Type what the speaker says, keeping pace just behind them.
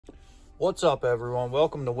What's up, everyone?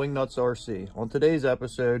 Welcome to Wingnuts RC. On today's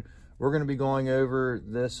episode, we're going to be going over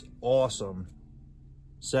this awesome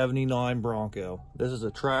 79 Bronco. This is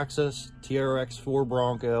a Traxxas TRX4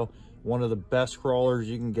 Bronco, one of the best crawlers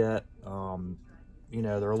you can get. You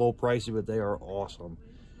know, they're a little pricey, but they are awesome.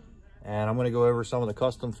 And I'm going to go over some of the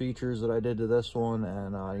custom features that I did to this one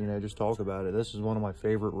and, you know, just talk about it. This is one of my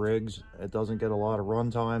favorite rigs. It doesn't get a lot of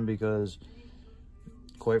runtime because,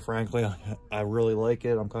 quite frankly, I really like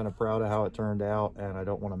it. I'm kind of proud of how it turned out, and I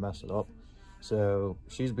don't want to mess it up. So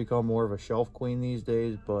she's become more of a shelf queen these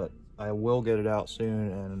days, but I will get it out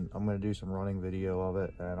soon, and I'm going to do some running video of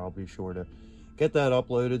it, and I'll be sure to get that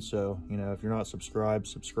uploaded. So, you know, if you're not subscribed,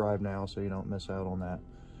 subscribe now so you don't miss out on that.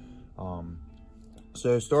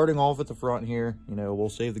 So starting off at the front here, you know, we'll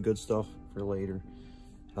save the good stuff for later.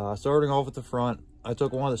 Starting off at the front, I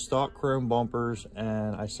took one of the stock chrome bumpers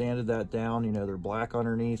and I sanded that down. You know, they're black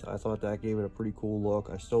underneath. I thought that gave it a pretty cool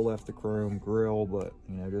look. I still left the chrome grill, but,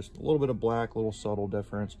 you know, just a little bit of black, a little subtle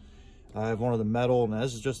difference. I have one of the metal, and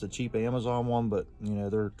this is just a cheap Amazon one, but, you know,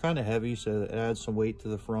 they're kind of heavy, so it adds some weight to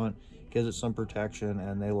the front, gives it some protection,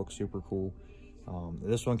 and they look super cool.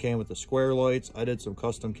 This one came with the square lights. I did some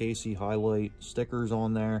custom KC highlight stickers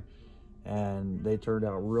on there, and they turned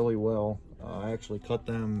out really well. I actually cut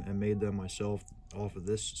them and made them myself off of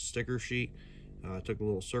this sticker sheet. I took a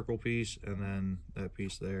little circle piece and then that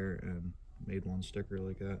piece there and made one sticker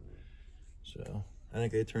like that. So I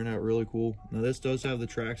think they turned out really cool. Now this does have the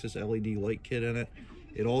Traxxas LED light kit in it.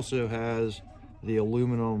 It also has the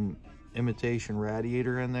aluminum imitation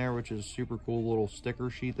radiator in there, which is a super cool little sticker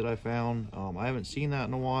sheet that I found. I haven't seen that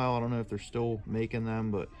in a while. I don't know if they're still making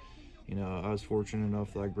them, but you know, I was fortunate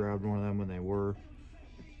enough that I grabbed one of them when they were.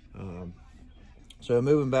 So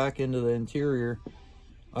moving back into the interior,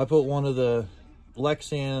 I put one of the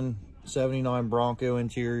Lexan 79 Bronco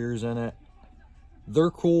interiors in it.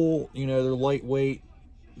 They're cool, you know, they're lightweight.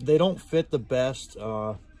 They don't fit the best.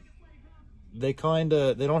 They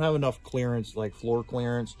don't have enough clearance, like floor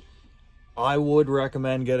clearance. I would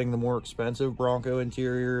recommend getting the more expensive Bronco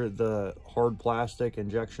interior, the hard plastic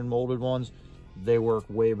injection molded ones. They work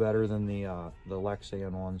way better than the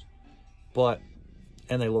Lexan ones,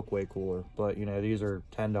 and they look way cooler. But, you know, these are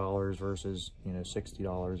 $10 versus, you know,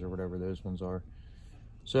 $60 or whatever those ones are.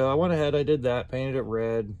 So I went ahead, I did that, painted it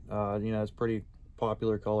red. You know, it's pretty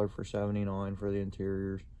popular color for 79 for the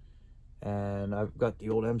interiors. And I've got the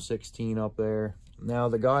old M16 up there. Now,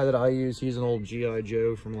 the guy that I use, he's an old G.I.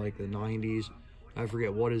 Joe from like the 90s. I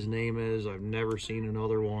forget what his name is. I've never seen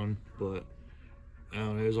another one, but I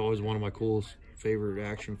don't know, it was always one of my coolest favorite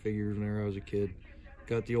action figures whenever I was a kid.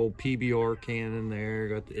 Got the old PBR cannon there,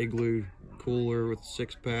 got the Igloo cooler with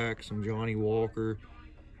 6-pack, some Johnny Walker.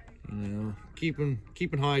 You know, keeping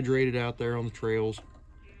hydrated out there on the trails.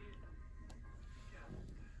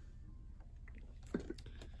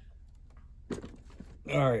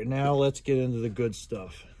 All right, now let's get into the good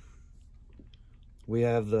stuff. We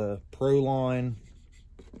have the Pro Line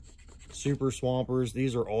Super Swampers.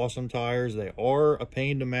 These are awesome tires. They are a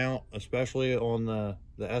pain to mount, especially on the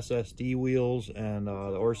SSD wheels, and the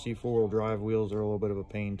RC four-wheel drive wheels are a little bit of a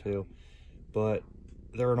pain too. But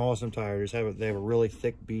they're an awesome tire. They have a really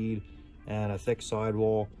thick bead and a thick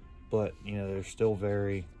sidewall, but you know, they're still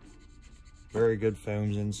very, very good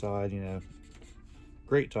foams inside. You know,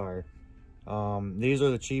 great tire. These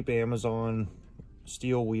are the cheap Amazon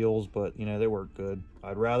steel wheels, but you know, they work good.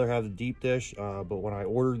 I'd rather have the deep dish, but when I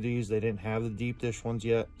ordered these, they didn't have the deep dish ones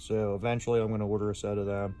yet, so eventually I'm going to order a set of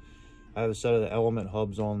them. I have a set of the element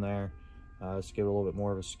hubs on there, to give it a little bit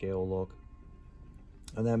more of a scale look.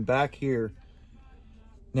 And then back here,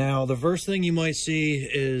 now the first thing you might see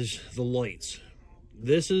is the lights.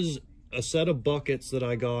 This is a set of buckets that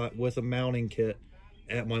I got with a mounting kit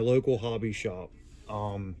at my local hobby shop.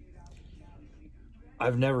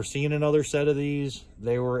 I've never seen another set of these.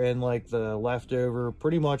 They were in like the leftover,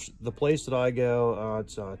 pretty much the place that I go,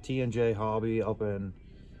 it's T&J Hobby up in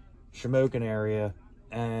Shamokin area.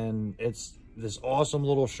 And it's this awesome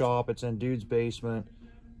little shop. It's in dude's basement.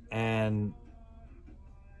 And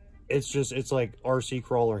it's like RC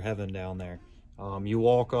crawler heaven down there. You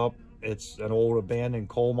walk up, it's an old abandoned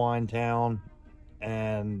coal mine town.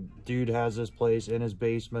 And dude has this place in his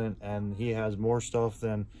basement, and he has more stuff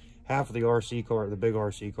than half of the big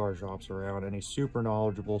RC car shops around, and he's super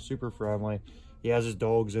knowledgeable, super friendly. He has his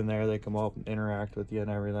dogs in there. They come up and interact with you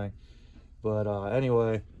and everything. But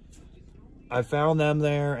anyway, I found them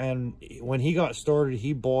there, and when he got started,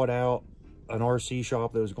 he bought out an RC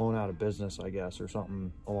shop that was going out of business, I guess, or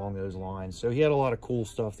something along those lines. So he had a lot of cool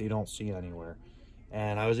stuff that you don't see anywhere.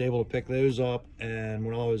 And I was able to pick those up, and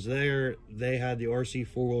when I was there, they had the RC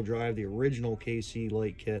four-wheel drive, the original KC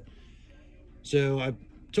light kit, So I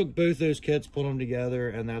took both those kits, put them together,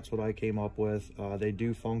 and that's what I came up with. They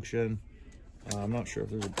do function. I'm not sure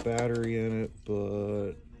if there's a battery in it,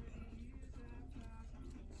 but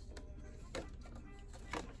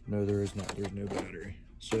no, there is not. There's no battery.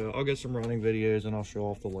 So I'll get some running videos and I'll show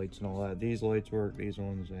off the lights and all that. These lights work, these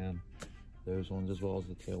ones and those ones, as well as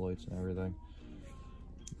the tail lights and everything.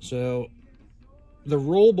 So the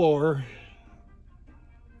roll bar,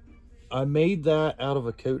 I made that out of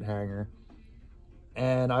a coat hanger,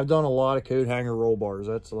 and I've done a lot of coat hanger roll bars.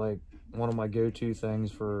 That's like one of my go-to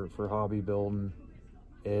things for hobby building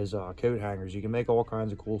is coat hangers. You can make all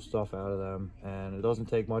kinds of cool stuff out of them, and it doesn't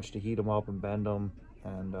take much to heat them up and bend them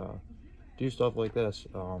and do stuff like this.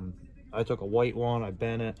 I took a white one, I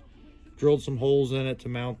bent it, drilled some holes in it to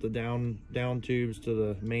mount the down tubes to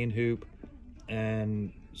the main hoop,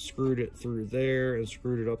 and screwed it through there and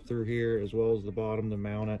screwed it up through here, as well as the bottom to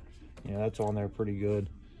mount it. Yeah, that's on there pretty good.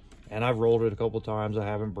 And I've rolled it a couple times, I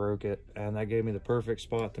haven't broke it, and that gave me the perfect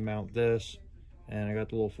spot to mount this. And I got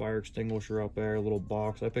the little fire extinguisher up there, a little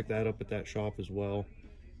box. I picked that up at that shop as well.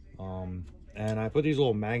 And I put these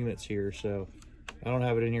little magnets here, so I don't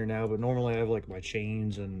have it in here now, but normally I have like my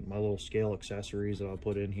chains and my little scale accessories that I'll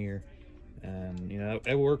put in here. And you know,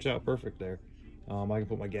 it works out perfect there. I can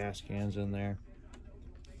put my gas cans in there.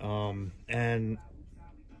 And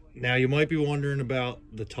now you might be wondering about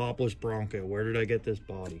the topless Bronco. Where did I get this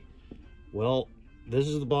body? Well, this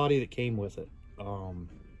is the body that came with it.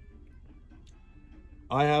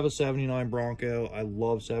 I have a 79 Bronco. I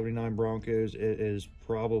love 79 Broncos. It is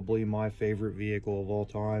probably my favorite vehicle of all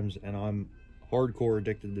times, and I'm hardcore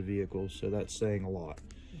addicted to vehicles, so that's saying a lot.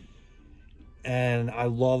 And I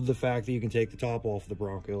love the fact that you can take the top off the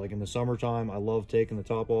Bronco. Like in the summertime, I love taking the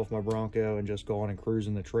top off my Bronco and just going and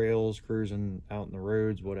cruising the trails, cruising out in the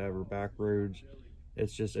roads, whatever, back roads.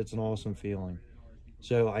 It's an awesome feeling.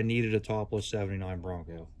 So I needed a topless 79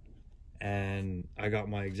 Bronco. And I got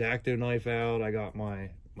my X-Acto knife out, I got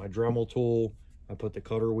my Dremel tool, I put the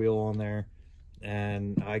cutter wheel on there,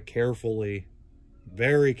 and I carefully,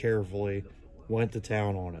 very carefully, went to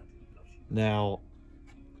town on it. Now,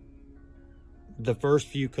 the first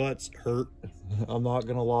few cuts hurt. I'm not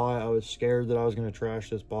gonna lie, I was scared that I was gonna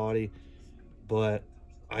trash this body, but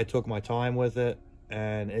I took my time with it,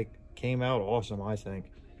 and it came out awesome, I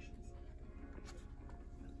think.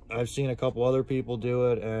 I've seen a couple other people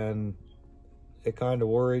do it, and it kind of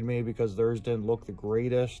worried me because theirs didn't look the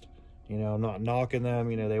greatest. You know, not knocking them,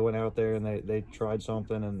 you know, they went out there and they tried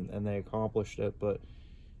something and they accomplished it, but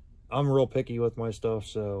I'm real picky with my stuff,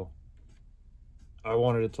 so I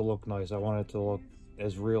wanted it to look nice. I wanted it to look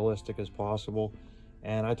as realistic as possible,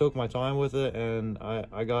 and I took my time with it, and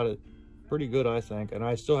I got it pretty good, I think. And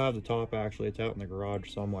I still have the top, actually. It's out in the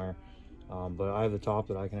garage somewhere, but I have the top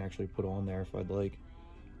that I can actually put on there if I'd like.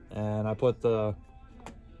 And I put the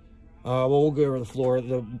well, we'll go over the floor.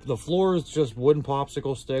 The floor is just wooden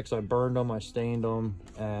popsicle sticks. I burned them, I stained them,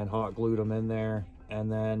 and hot glued them in there.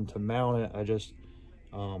 And then to mount it, I just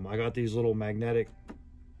I got these little magnetic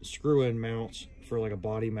screw-in mounts for like a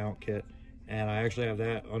body mount kit, and I actually have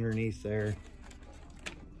that underneath there.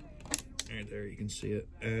 Right there, you can see it.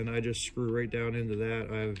 And I just screw right down into that.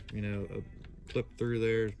 I have, you know, a clip through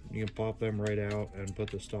there. You can pop them right out and put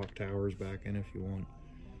the stock towers back in if you want.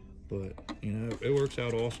 But, you know, it works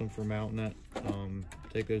out awesome for mounting it.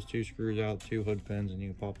 Take those two screws out, two hood pins, and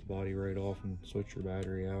you can pop the body right off and switch your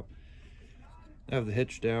battery out. I have the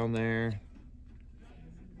hitch down there.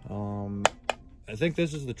 I think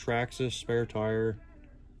this is the Traxxas spare tire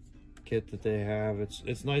kit that they have.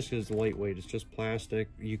 It's nice because it's lightweight. It's just plastic.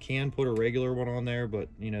 You can put a regular one on there, but,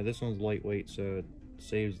 you know, this one's lightweight, so it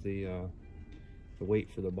saves the weight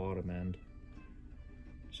for the bottom end.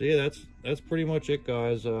 So yeah, that's pretty much it,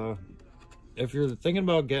 guys. If you're thinking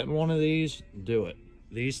about getting one of these, do it.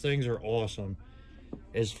 These things are awesome.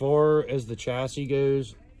 As far as the chassis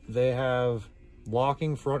goes, they have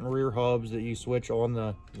locking front and rear hubs that you switch on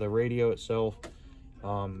the radio itself.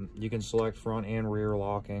 You can select front and rear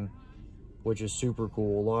locking, which is super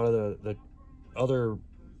cool. A lot of the other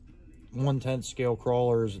 1/10 scale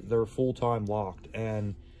crawlers, they're full-time locked,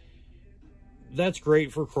 and that's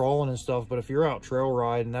great for crawling and stuff, but if you're out trail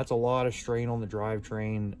riding, that's a lot of strain on the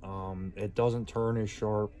drivetrain. It doesn't turn as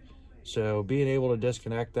sharp, so being able to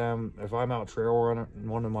disconnect them, if I'm out trail running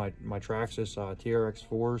one of my Traxxas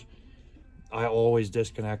TRX4s, I always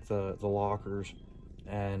disconnect the lockers,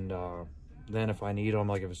 and then if I need them,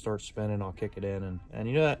 like if it starts spinning, I'll kick it in, and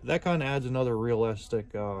you know, that kind of adds another realistic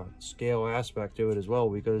scale aspect to it as well,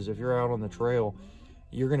 because if you're out on the trail,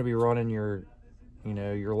 you're going to be running your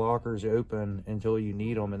lockers open until you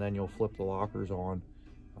need them, and then you'll flip the lockers on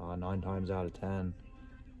 9 times out of 10.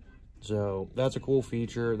 So that's a cool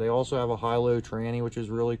feature. They also have a high-low tranny, which is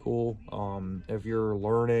really cool. If you're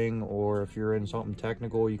learning or if you're in something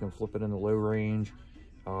technical, you can flip it into low range.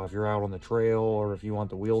 If you're out on the trail or if you want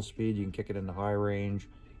the wheel speed, you can kick it into high range.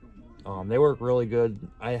 They work really good.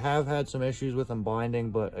 I have had some issues with them binding,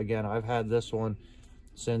 but again, I've had this one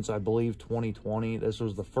since I believe 2020. This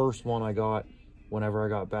was the first one I got whenever I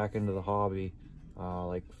got back into the hobby,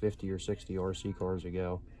 like 50 or 60 RC cars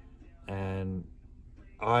ago. And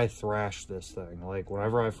I thrashed this thing. Like,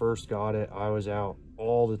 whenever I first got it, I was out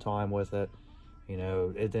all the time with it. You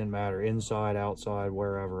know, it didn't matter, inside, outside,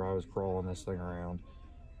 wherever, I was crawling this thing around.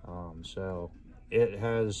 So it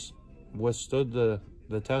has withstood the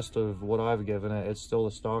test of what I've given it. It's still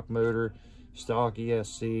a stock motor, stock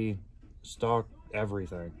ESC, stock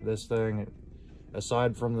everything. This thing,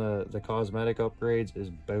 aside from the cosmetic upgrades,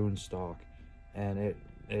 is bone stock, and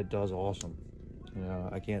it does awesome. You know,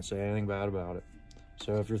 I can't say anything bad about it.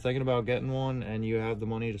 So if you're thinking about getting one and you have the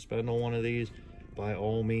money to spend on one of these, by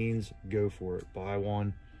all means, go for it. Buy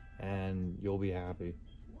one and you'll be happy.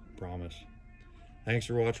 Promise. Thanks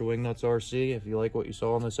for watching Wingnuts RC. If you like what you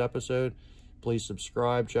saw in this episode, please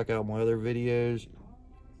subscribe. Check out my other videos.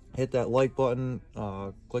 Hit that like button.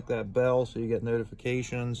 Click that bell so you get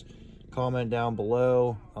notifications. Comment down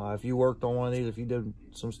below. If you worked on one of these, if you did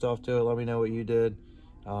some stuff to it, let me know what you did.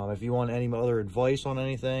 If you want any other advice on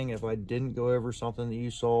anything, if I didn't go over something that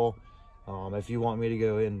you saw, if you want me to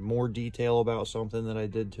go in more detail about something that I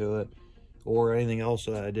did to it, or anything else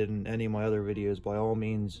that I did in any of my other videos, by all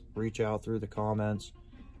means, reach out through the comments,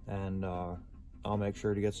 and I'll make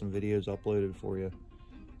sure to get some videos uploaded for you.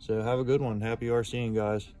 So have a good one. Happy RCing,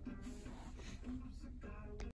 guys.